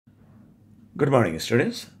Good morning,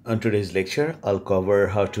 students. On today's lecture, I'll cover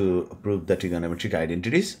how to prove the trigonometric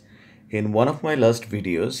identities. In one of my last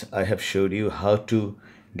videos, I have showed you how to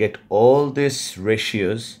get all these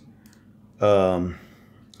ratios from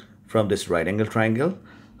this right angle triangle.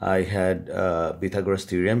 I had Pythagoras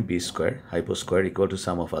theorem, b square hypo square equal to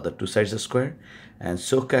sum of other two sides of square, and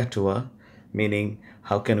SOHCAHTOA, meaning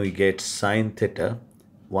how can we get sine theta,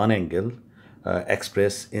 one angle,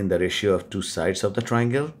 expressed in the ratio of two sides of the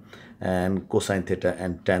triangle, and cosine theta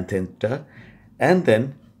and tan theta. And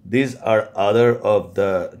then these are other of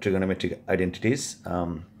the trigonometric identities,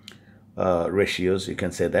 ratios. You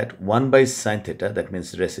can say that 1 by sine theta, that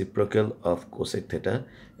means reciprocal of cosec theta,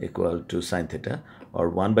 equal to sine theta, or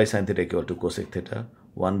 1 by sine theta equal to cosec theta,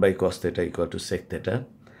 1 by cos theta equal to sec theta,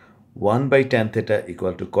 1 by tan theta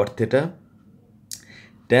equal to cot theta,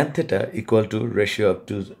 tan theta equal to ratio of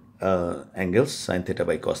two angles, sine theta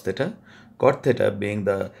by cos theta, cot theta being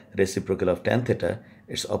the reciprocal of tan theta,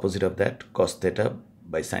 it's opposite of that, cos theta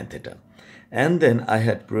by sine theta. And then I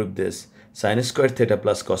had proved this sine squared theta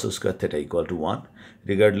plus cos squared theta equal to 1.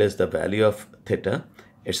 Regardless the value of theta,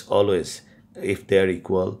 it's always, if they are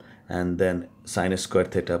equal, and then sine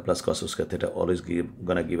squared theta plus cos squared theta always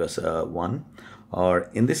gonna give us 1. Or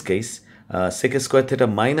in this case, sec squared theta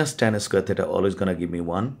minus tan squared theta always gonna give me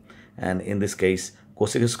 1. And in this case,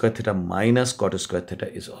 cosec squared theta minus cot squared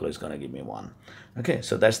theta is always going to give me 1. Okay,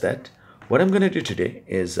 so that's that. What I'm going to do today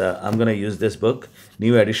is I'm going to use this book,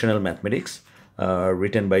 New Additional Mathematics,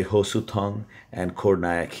 written by Ho Soo Thong and Khor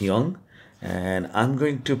Nayak Hyung. And I'm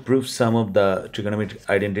going to prove some of the trigonometric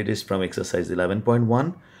identities from exercise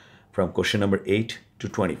 11.1 from question number 8 to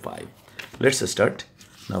 25. Let's start.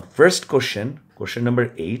 Now, first question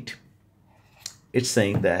number 8, it's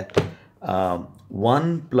saying that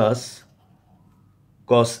 1 plus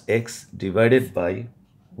cos x divided by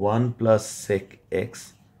 1 plus sec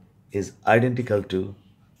x is identical to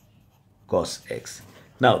cos x.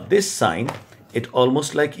 Now this sign, it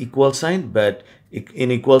almost like equal sign, but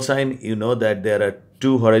in equal sign you know that there are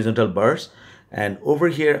two horizontal bars, and over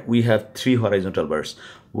here we have three horizontal bars.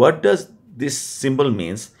 What does this symbol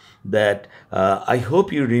means? That I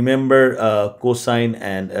hope you remember cosine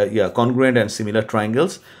and congruent and similar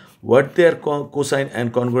triangles. What their cosine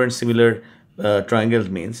and congruent similar triangles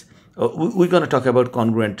means, we're going to talk about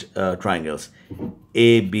congruent triangles,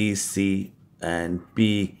 A, B, C and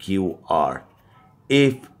P, Q, R.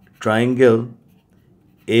 If triangle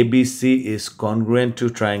ABC is congruent to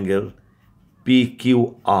triangle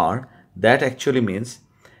PQR, that actually means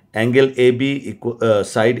angle AB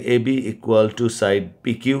side AB equal to side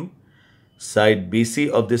PQ, side BC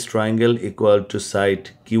of this triangle equal to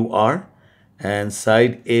side QR, and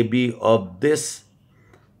side AB of this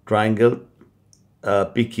triangle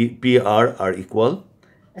PR are equal.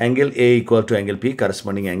 Angle A equal to angle P,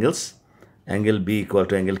 corresponding angles. Angle B equal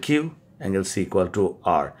to angle Q. Angle C equal to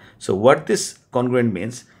R. So what this congruent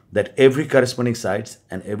means, that every corresponding sides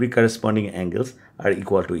and every corresponding angles are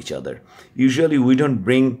equal to each other. Usually we don't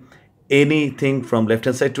bring anything from left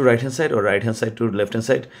hand side to right hand side or right hand side to left hand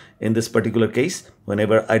side in this particular case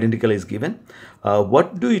whenever identical is given.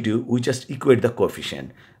 What do? We just equate the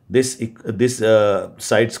coefficient. This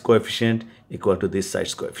side's coefficient equal to this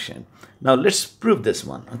side's coefficient. Now let's prove this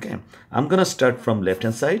one. Okay, I'm gonna start from left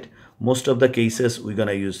hand side. Most of the cases we're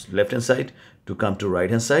gonna use left hand side to come to right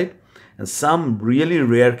hand side, and some really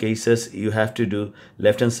rare cases you have to do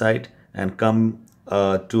left hand side and come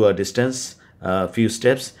to a distance, few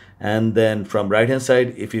steps, and then from right hand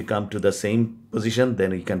side if you come to the same position,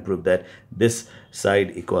 then you can prove that this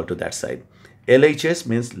side equal to that side. LHS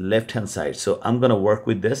means left hand side. So I'm going to work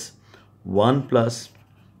with this 1 plus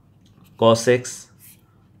cos x,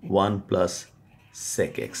 1 plus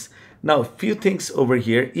sec x. Now few things over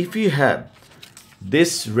here. If you have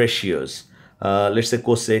these ratios, let's say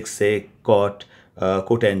cosec, sec, cot,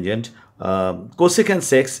 cotangent, cosec and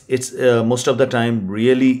sec, it's most of the time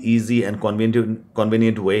really easy and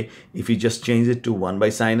convenient way if you just change it to 1 by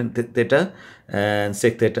sine theta, and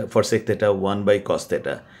sec theta, for sec theta 1 by cos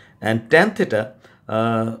theta. And tan theta,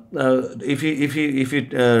 if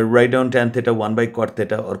you write down tan theta 1 by cot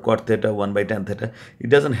theta or cot theta 1 by tan theta, it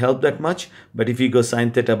doesn't help that much. But if you go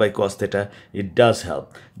sine theta by cos theta, it does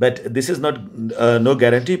help. But this is not no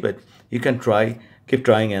guarantee, but you can try, keep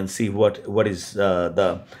trying and see what is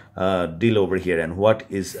the deal over here and what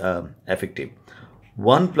is effective.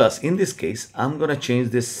 1 plus, in this case, I'm going to change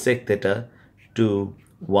this sec theta to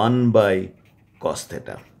 1 by cos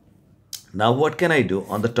theta. Now what can I do?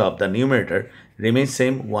 On the top, the numerator remains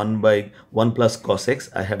same, 1 by 1 plus cos x.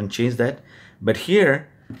 I haven't changed that. But here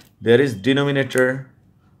there is denominator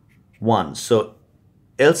 1. So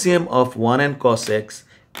LCM of 1 and cos x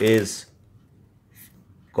is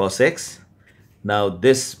cos x. Now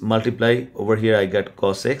this multiply over here, I got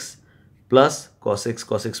cos x plus cos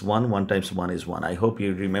x 1 times 1 is 1. I hope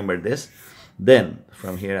you remember this. Then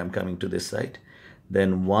from here I'm coming to this side,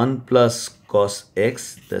 then 1 plus cos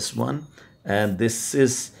x, this one, and this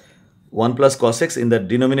is 1 plus cos x. In the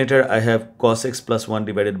denominator I have cos x plus 1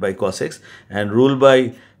 divided by cos x, and rule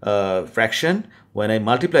by fraction, when I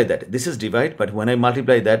multiply that, this is divide, but when I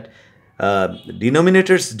multiply that,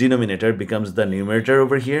 denominator's denominator becomes the numerator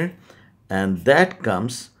over here, and that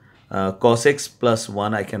comes cos x plus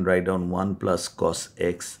 1. I can write down 1 plus cos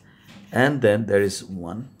x, and then there is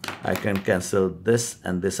 1. I can cancel this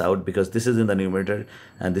and this out because this is in the numerator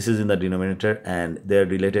and this is in the denominator, and they're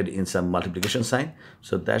related in some multiplication sign.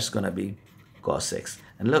 So that's gonna be cos x.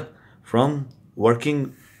 And look, from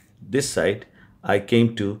working this side, I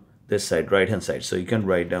came to this side, right hand side. So you can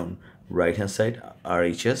write down right hand side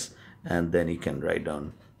RHS, and then you can write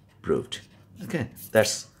down proved. Okay,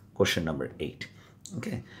 that's question number 8.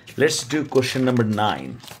 Okay, let's do question number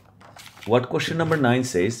 9. What question number 9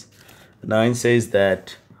 says? 9 says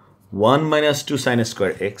that 1 minus 2 sine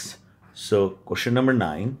square x. So question number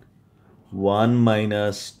 9, 1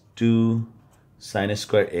 minus 2 sine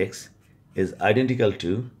square x is identical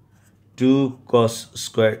to 2 cos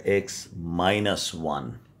square x minus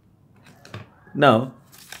 1. Now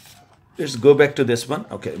let's go back to this one.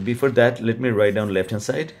 Okay, before that, let me write down left hand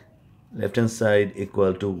side. Left hand side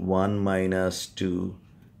equal to 1 minus 2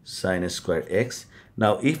 sine square x.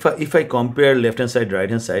 Now if I compare left hand side, right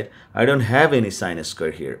hand side, I don't have any sine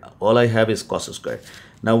square here. All I have is cos square.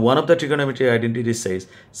 Now one of the trigonometric identities says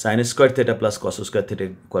sine square theta plus cos square theta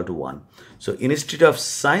equal to 1. So instead of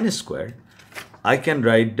sine square, I can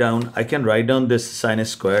write down this sine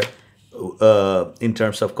square in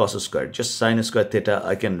terms of cos square. Just sine square theta,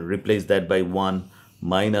 I can replace that by 1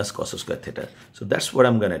 minus cos square theta. So that's what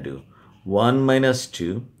I'm gonna do. 1 minus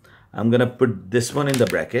 2, I'm gonna put this one in the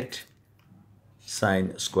bracket,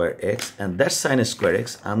 sine square x, and that sine square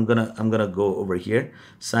x, I'm gonna go over here.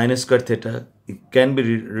 Sine square theta, it can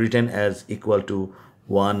be written as equal to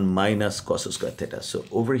 1 minus cos square theta. So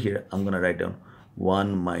over here I'm gonna write down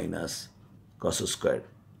 1 minus cos square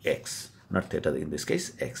x, not theta in this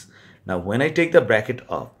case, x. Now when I take the bracket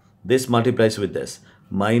off, this multiplies with this,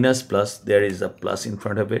 minus plus, there is a plus in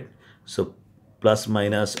front of it, so plus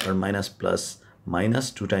minus or minus plus minus,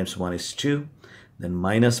 2 times 1 is 2, then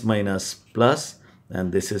minus minus plus,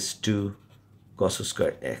 and this is 2 cos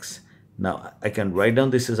square x. Now I can write down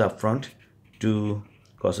this is up front, 2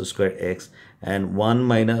 cos square x, and 1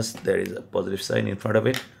 minus, there is a positive sign in front of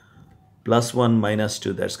it, plus 1 minus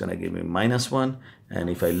 2, that's gonna give me minus 1, and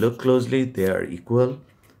if I look closely, they are equal,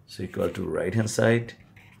 so equal to right hand side,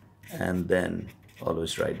 and then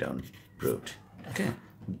always write down proved. Okay,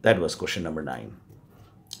 that was question number 9.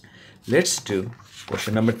 Let's do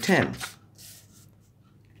question number 10.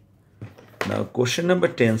 Now question number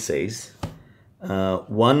 10 says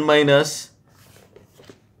 1 minus,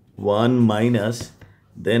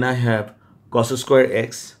 then I have cos square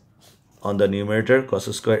x on the numerator, cos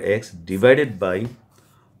square x divided by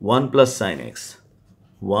 1 plus sine x,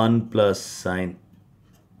 1 plus sine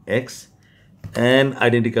x, and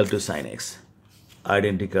identical to sine x,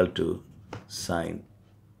 identical to sine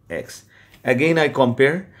x. Again I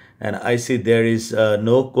compare and I see there is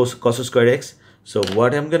no cos square x. So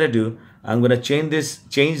what I'm gonna do, I'm gonna change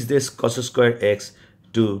this cos square x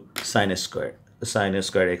to sine square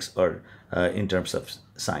x, or in terms of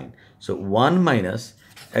sine. So 1 minus,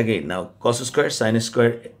 again now cos square sine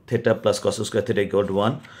square theta plus cos square theta equal to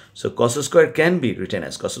 1. So cos square can be written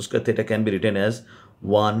as, cos square theta can be written as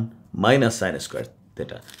 1 minus sine square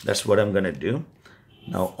theta. That's what I'm gonna do.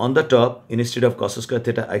 Now on the top, instead of cos square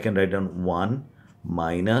theta, I can write down 1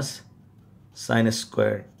 minus sine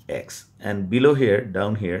square x, and below here,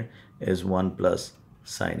 down here is 1 plus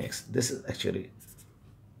sine x. This is actually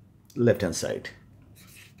left hand side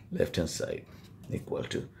equal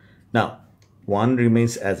to, now 1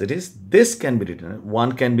 remains as it is. This can be written,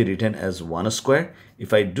 1 can be written as 1 square.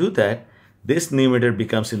 If I do that, this numerator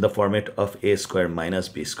becomes in the format of a square minus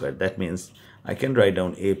b square. That means I can write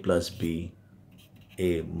down a plus b,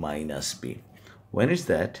 a minus b. When is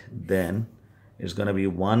that, then it's going to be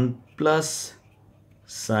 1 plus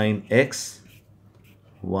sine x,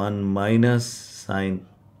 1 minus sine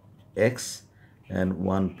x, and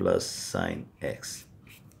 1 plus sine x.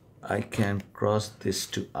 I can cross this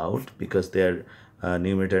two out because they are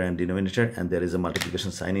numerator and denominator, and there is a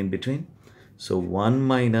multiplication sign in between. So 1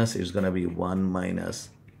 minus is going to be 1 minus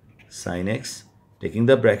sine x, taking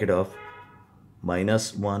the bracket off,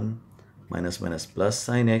 minus 1, minus minus plus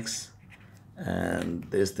sine x, and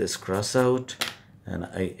this cross out, and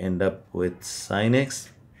I end up with sine x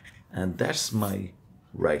and that's my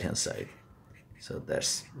right hand side. So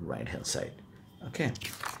that's right hand side. Okay,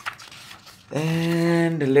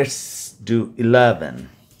 and let's do 11.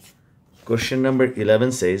 Question number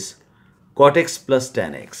 11 says cot x plus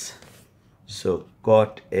tan x. So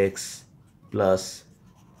cot x plus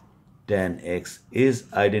tan x is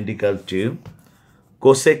identical to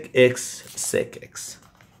cosec x sec x.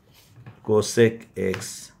 Cosec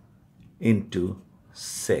x into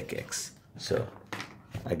sec x. So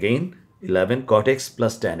again 11, cot x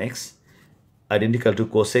plus tan x identical to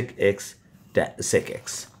cosec x sec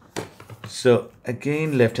x. So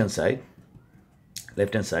again left hand side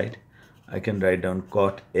I can write down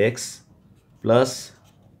cot x plus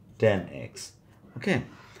tan x. Okay,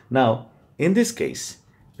 now in this case,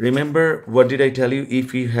 remember what did I tell you?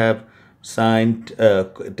 If you have sine,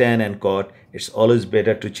 tan and cot, it's always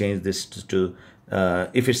better to change this to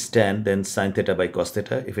if it's tan, then sine theta by cos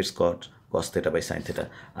theta. If it's cot, cos theta by sine theta.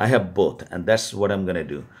 I have both, and that's what I'm gonna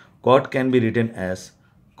do. Cot can be written as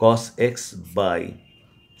cos x by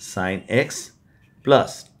sine x,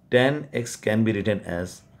 plus tan x can be written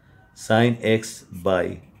as sine x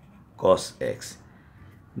by cos x.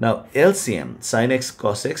 Now LCM, sine x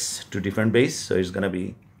cos x to different base, so it's gonna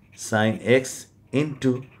be sine x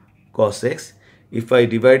into cos x. If I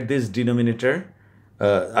divide this denominator,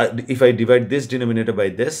 by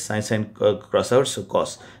this, sine cross out, so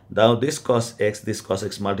cos. Now this cos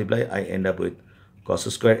x multiply, I end up with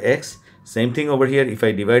cos square x. Same thing over here. If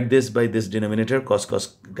I divide this by this denominator, cos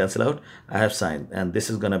cancel out, I have sine, and this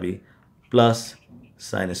is gonna be plus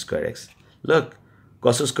sine square x. Look,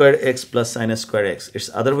 cos square x plus sine square x. It's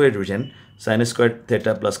other way written, sine square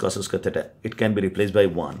theta plus cos square theta. It can be replaced by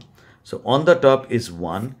 1. So on the top is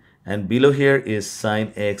 1, and below here is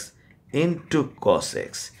sine x into cos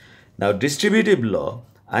x. Now distributive law,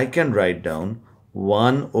 I can write down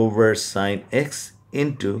 1 over sine x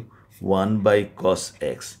into 1 by cos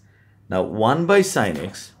x. Now 1 by sine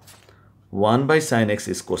x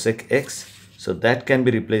is cosec x, so that can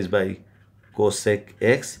be replaced by cosec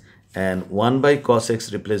x, and 1 by cos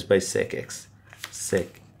x replaced by sec x,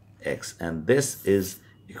 and this is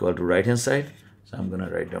equal to right hand side. So I'm gonna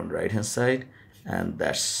write down right hand side, and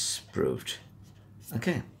that's proved.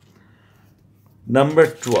 Okay, number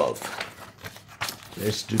 12.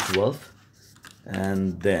 Let's do 12,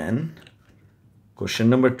 and then question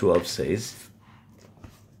number 12 says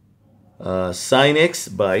sine x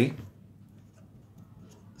by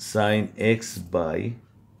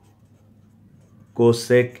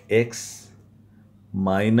cosec x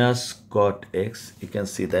minus cot x. You can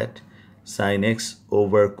see that sine x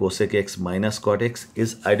over cosec x minus cot x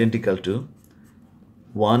is identical to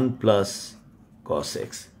 1 plus cos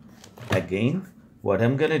x. Again, what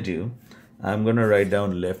I'm gonna do, I'm gonna write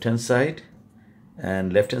down left hand side,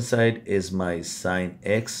 and left hand side is my sine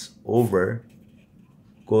x over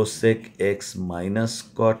cosec x minus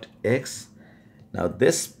cot x. Now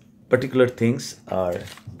this particular things are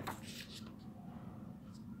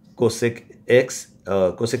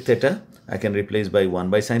cosec theta I can replace by 1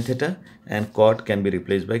 by sine theta, and cot can be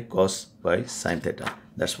replaced by cos by sine theta.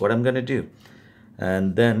 That's what I'm gonna do.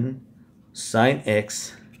 And then sine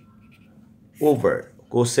x over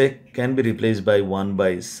cosec can be replaced by 1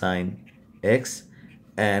 by sine x,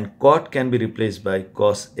 and cot can be replaced by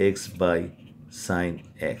cos x by sine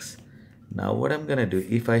x. Now what I'm gonna do,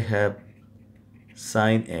 if I have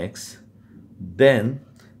sine x, then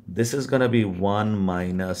this is gonna be 1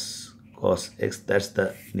 minus cos x, that's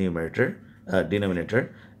the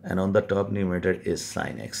denominator, and on the top numerator is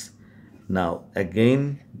sine x. Now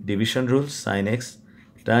again division rule, sine x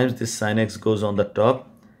times this sine x goes on the top,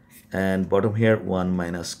 and bottom here 1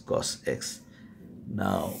 minus cos x.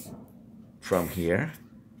 Now from here,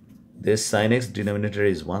 this sine x denominator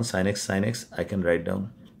is 1, sine x, I can write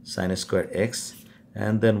down sine square x,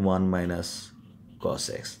 and then 1 minus cos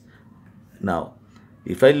x. Now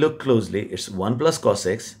if I look closely, it's 1 plus cos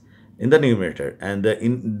x in the numerator, and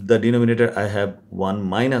in the denominator I have 1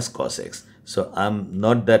 minus cos x. So I'm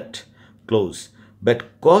not that close. But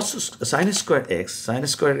sine square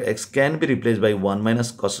x can be replaced by 1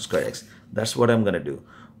 minus cos square x. That's what I'm gonna do.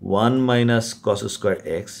 1 minus cos square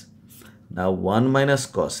x. Now 1 minus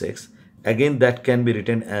cos x. Again, that can be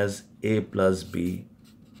written as a plus b,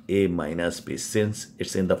 a minus b, since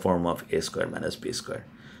it's in the form of a square minus b square.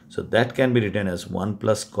 So that can be written as 1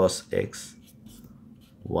 plus cos x,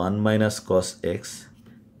 1 minus cos x,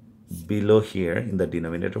 below here in the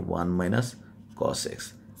denominator 1 minus cos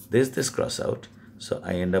x. This cross out, so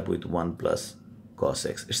I end up with 1 plus cos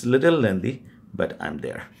x. It's a little lengthy, but I'm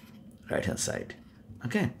there, right hand side.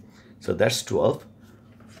 Okay, so that's 12.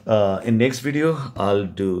 In next video, I'll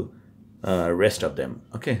do rest of them.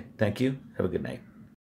 Okay, thank you. Have a good night.